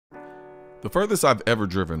The furthest I've ever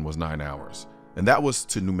driven was 9 hours, and that was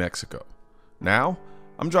to New Mexico. Now,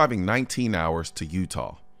 I'm driving 19 hours to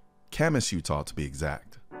Utah, Camas, Utah to be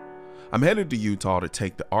exact. I'm headed to Utah to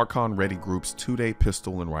take the Archon Ready Group's 2-day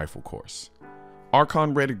pistol and rifle course.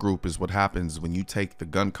 Archon Ready Group is what happens when you take the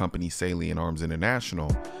gun company Salient Arms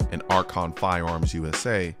International and Archon Firearms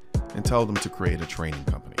USA and tell them to create a training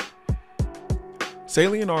company.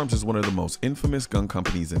 Salient Arms is one of the most infamous gun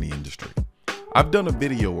companies in the industry. I've done a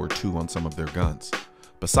video or two on some of their guns.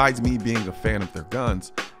 Besides me being a fan of their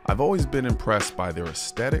guns, I've always been impressed by their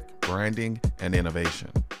aesthetic, branding, and innovation.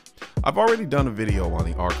 I've already done a video on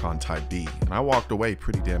the Archon Type B, and I walked away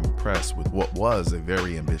pretty damn impressed with what was a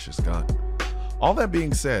very ambitious gun. All that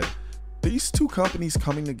being said, these two companies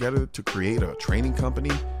coming together to create a training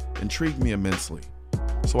company intrigued me immensely.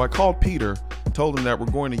 So I called Peter and told him that we're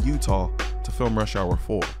going to Utah to film Rush Hour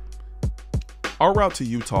 4. Our route to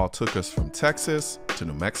Utah took us from Texas to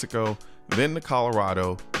New Mexico, then to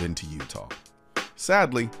Colorado, then to Utah.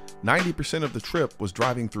 Sadly, 90% of the trip was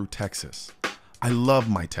driving through Texas. I love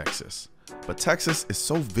my Texas, but Texas is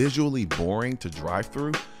so visually boring to drive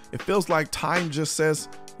through, it feels like time just says,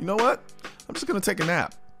 you know what, I'm just gonna take a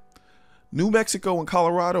nap. New Mexico and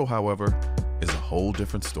Colorado, however, is a whole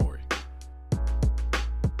different story.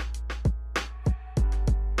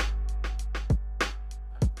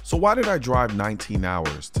 So why did I drive 19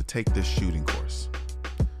 hours to take this shooting course?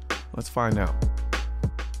 Let's find out.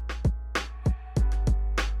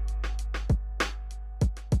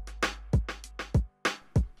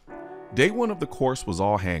 Day one of the course was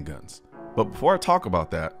all handguns. But before I talk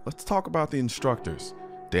about that, let's talk about the instructors,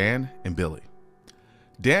 Dan and Billy.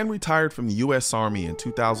 Dan retired from the U.S. Army in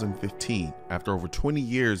 2015 after over 20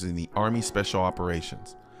 years in the Army Special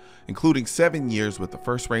Operations, including 7 years with the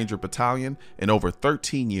 1st Ranger Battalion and over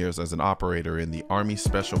 13 years as an operator in the Army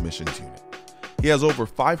Special Missions Unit. He has over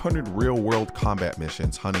 500 real-world combat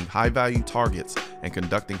missions hunting high-value targets and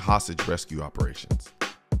conducting hostage rescue operations.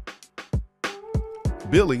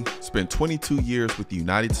 Billy spent 22 years with the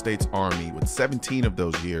United States Army, with 17 of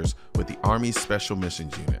those years with the Army Special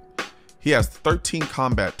Missions Unit. He has 13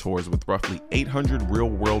 combat tours with roughly 800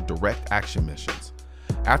 real-world direct action missions.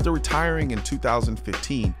 After retiring in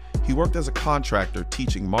 2015, he worked as a contractor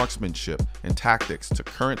teaching marksmanship and tactics to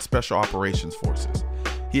current Special Operations Forces.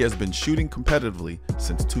 He has been shooting competitively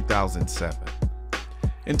since 2007.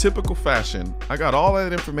 In typical fashion, I got all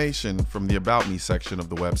that information from the About Me section of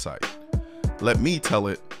the website. Let me tell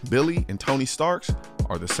it, Billy and Tony Starks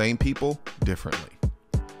are the same people, differently.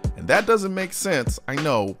 And that doesn't make sense, I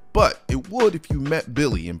know, but it would if you met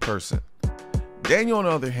Billy in person. Daniel, on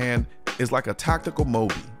the other hand, is like a tactical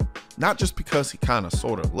Moby. Not just because he kind of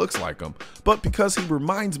sort of looks like him, but because he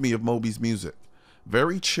reminds me of Moby's music.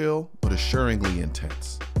 Very chill, but assuringly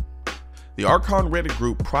intense. The Archon Ready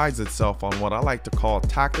Group prides itself on what I like to call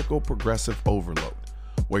tactical progressive overload,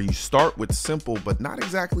 where you start with simple but not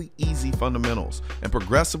exactly easy fundamentals and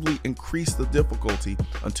progressively increase the difficulty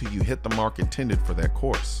until you hit the mark intended for that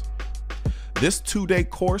course. This 2-day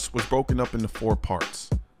course was broken up into 4 parts.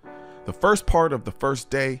 The first part of the first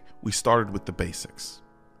day, we started with the basics.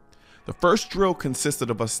 The first drill consisted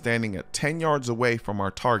of us standing at 10 yards away from our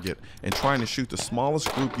target and trying to shoot the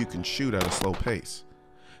smallest group you can shoot at a slow pace.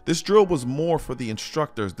 This drill was more for the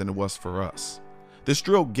instructors than it was for us. This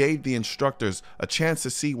drill gave the instructors a chance to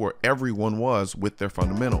see where everyone was with their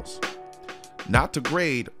fundamentals. Not to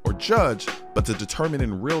grade or judge, but to determine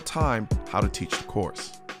in real time how to teach the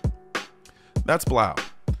course. That's Blau,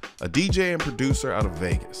 a DJ and producer out of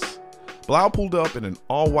Vegas. Blau pulled up in an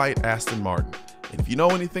all-white Aston Martin, and if you know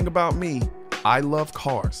anything about me, I love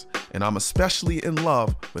cars, and I'm especially in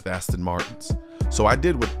love with Aston Martins. So I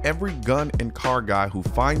did what every gun and car guy who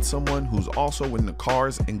finds someone who's also into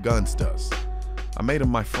cars and guns does. I made him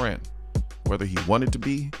my friend, whether he wanted to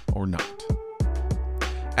be or not.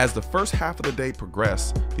 As the first half of the day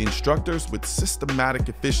progressed, the instructors with systematic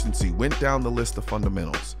efficiency went down the list of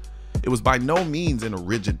fundamentals. It was by no means in a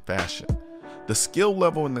rigid fashion. The skill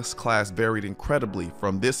level in this class varied incredibly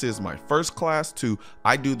from this is my first class to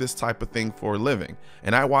I do this type of thing for a living,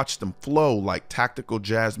 and I watched them flow like tactical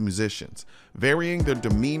jazz musicians, varying their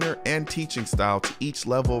demeanor and teaching style to each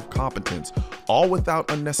level of competence, all without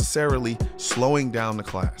unnecessarily slowing down the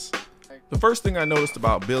class. The first thing I noticed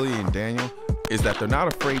about Billy and Daniel is that they're not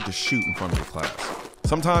afraid to shoot in front of the class.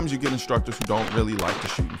 Sometimes you get instructors who don't really like to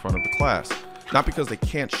shoot in front of the class. Not because they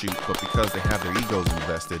can't shoot, but because they have their egos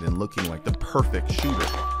invested in looking like the perfect shooter.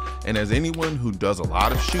 And as anyone who does a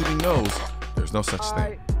lot of shooting knows, there's no such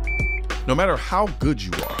thing. No matter how good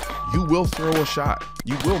you are, you will throw a shot.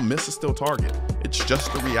 You will miss a still target. It's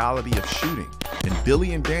just the reality of shooting. And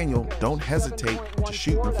Billy and Daniel don't hesitate to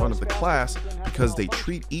shoot in front of the class because they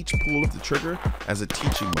treat each pull of the trigger as a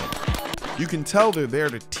teaching moment. You can tell they're there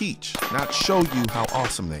to teach, not show you how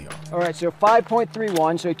awesome they are. All right, so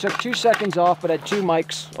 5.31, so he took 2 seconds off, but had 2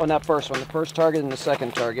 mics on that first one, the first target and the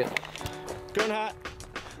second target. Going hot.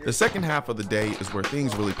 The second half of the day is where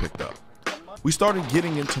things really picked up. We started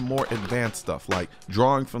getting into more advanced stuff like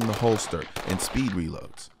drawing from the holster and speed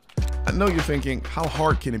reloads. I know you're thinking, how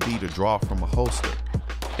hard can it be to draw from a holster?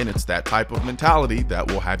 And it's that type of mentality that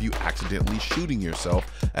will have you accidentally shooting yourself,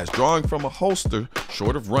 as drawing from a holster,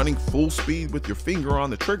 short of running full speed with your finger on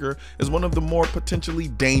the trigger, is one of the more potentially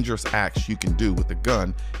dangerous acts you can do with a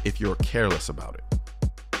gun if you're careless about it.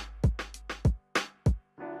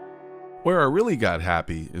 Where I really got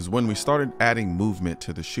happy is when we started adding movement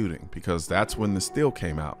to the shooting, because that's when the steel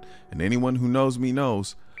came out, and anyone who knows me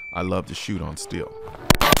knows I love to shoot on steel.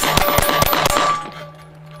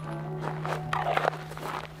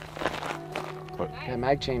 Yeah,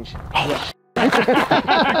 mag change. Oh.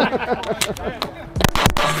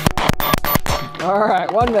 All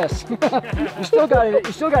right, 1 miss. You still got it.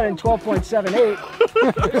 You still got it in 12.78.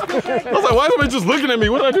 I was like, why is everybody just looking at me?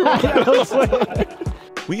 What did I do?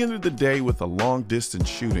 We ended the day with a long distance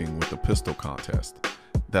shooting with a pistol contest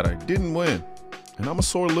that I didn't win, and I'm a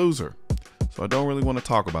sore loser, so I don't really want to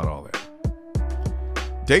talk about all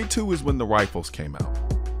that. Day 2 is when the rifles came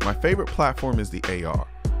out. My favorite platform is the AR,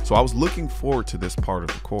 so I was looking forward to this part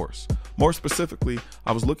of the course. More specifically,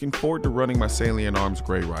 I was looking forward to running my Salient Arms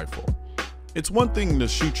gray rifle. It's one thing to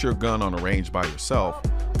shoot your gun on a range by yourself,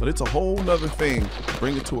 but it's a whole nother thing to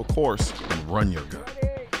bring it to a course and run your gun.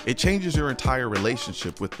 It changes your entire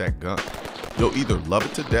relationship with that gun. You'll either love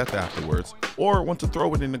it to death afterwards or want to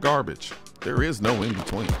throw it in the garbage. There is no in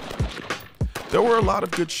between. There were a lot of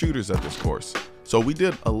good shooters at this course, so we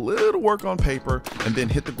did a little work on paper and then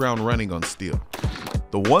hit the ground running on steel.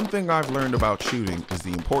 The one thing I've learned about shooting is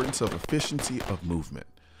the importance of efficiency of movement.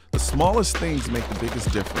 The smallest things make the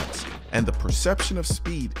biggest difference, and the perception of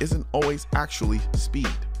speed isn't always actually speed.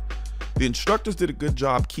 The instructors did a good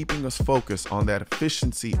job keeping us focused on that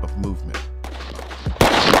efficiency of movement.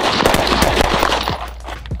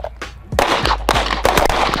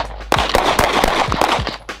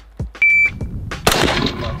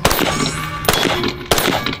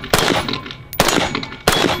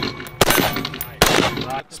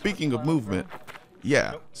 Speaking of movement,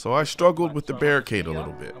 yeah, so I struggled with the barricade a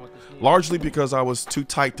little bit, largely because I was too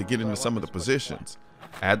tight to get into some of the positions.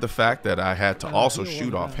 Add the fact that I had to also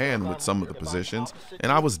shoot offhand with some of the positions,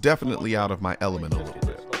 and I was definitely out of my element a little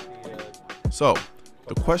bit. So,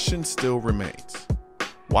 the question still remains.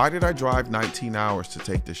 Why did I drive 19 hours to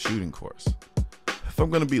take this shooting course? If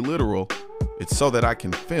I'm going to be literal, it's so that I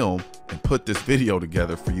can film and put this video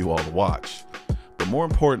together for you all to watch. But more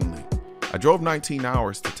importantly, I drove 19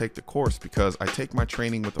 hours to take the course because I take my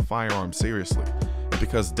training with the firearm seriously, and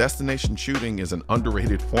because destination shooting is an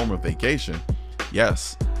underrated form of vacation.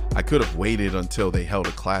 Yes, I could have waited until they held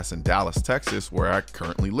a class in Dallas, Texas, where I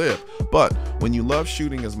currently live. But when you love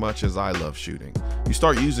shooting as much as I love shooting, you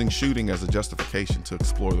start using shooting as a justification to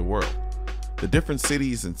explore the world. The different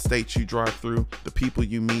cities and states you drive through, the people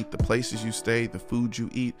you meet, the places you stay, the food you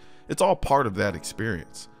eat, it's all part of that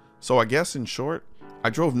experience. So I guess in short, I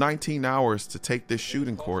drove 19 hours to take this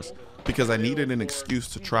shooting course because I needed an excuse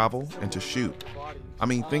to travel and to shoot. I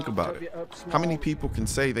mean, think about it. How many people can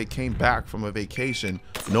say they came back from a vacation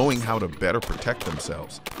knowing how to better protect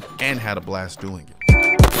themselves and had a blast doing it?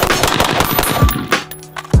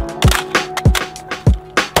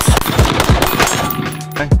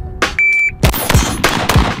 Okay.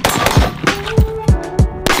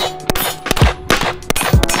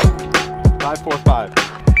 545.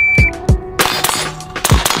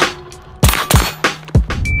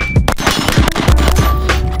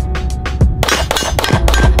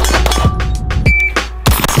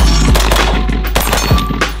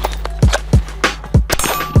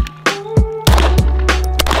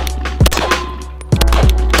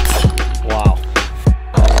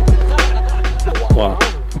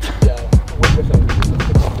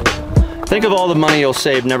 Think of all the money you'll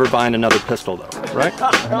save never buying another pistol though, right?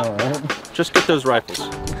 I know, right? Just get those rifles.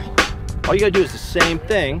 All you gotta do is the same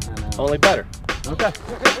thing, only better. Okay.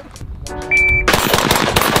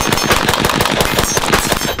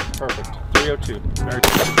 Perfect. 302. Very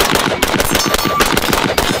good.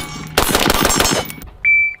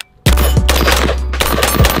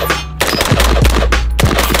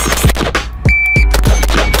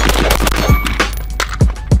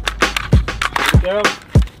 Go.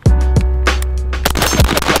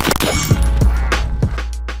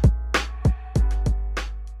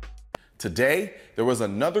 Today, there was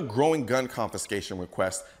another growing gun confiscation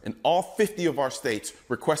request in all 50 of our states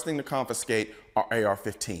requesting to confiscate our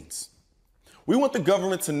AR-15s. We want the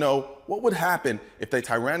government to know what would happen if they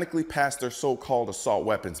tyrannically passed their so-called assault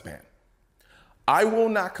weapons ban. I will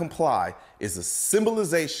not comply is a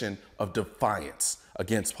symbolization of defiance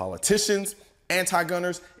against politicians,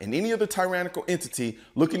 anti-gunners, and any other tyrannical entity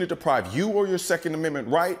looking to deprive you or your Second Amendment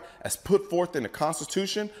right as put forth in the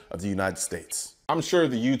Constitution of the United States. I'm sure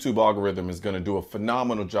the YouTube algorithm is going to do a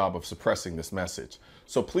phenomenal job of suppressing this message.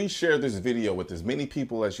 So please share this video with as many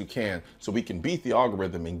people as you can so we can beat the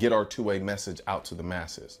algorithm and get our two-way message out to the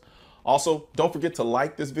masses. Also, don't forget to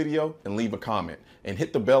like this video and leave a comment and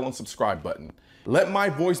hit the bell and subscribe button. Let my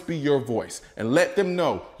voice be your voice and let them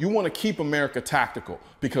know you want to keep America tactical,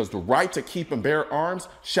 because the right to keep and bear arms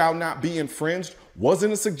shall not be infringed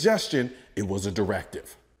wasn't a suggestion, it was a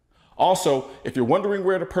directive. Also, if you're wondering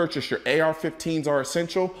where to purchase your AR-15s are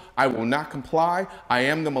essential, I will not comply. I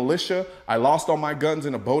am the militia. I lost all my guns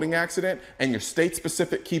in a boating accident, and your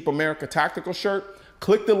state-specific Keep America Tactical shirt,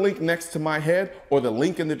 click the link next to my head or the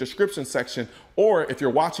link in the description section, or if you're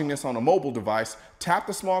watching this on a mobile device, tap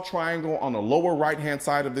the small triangle on the lower right-hand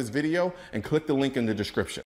side of this video and click the link in the description.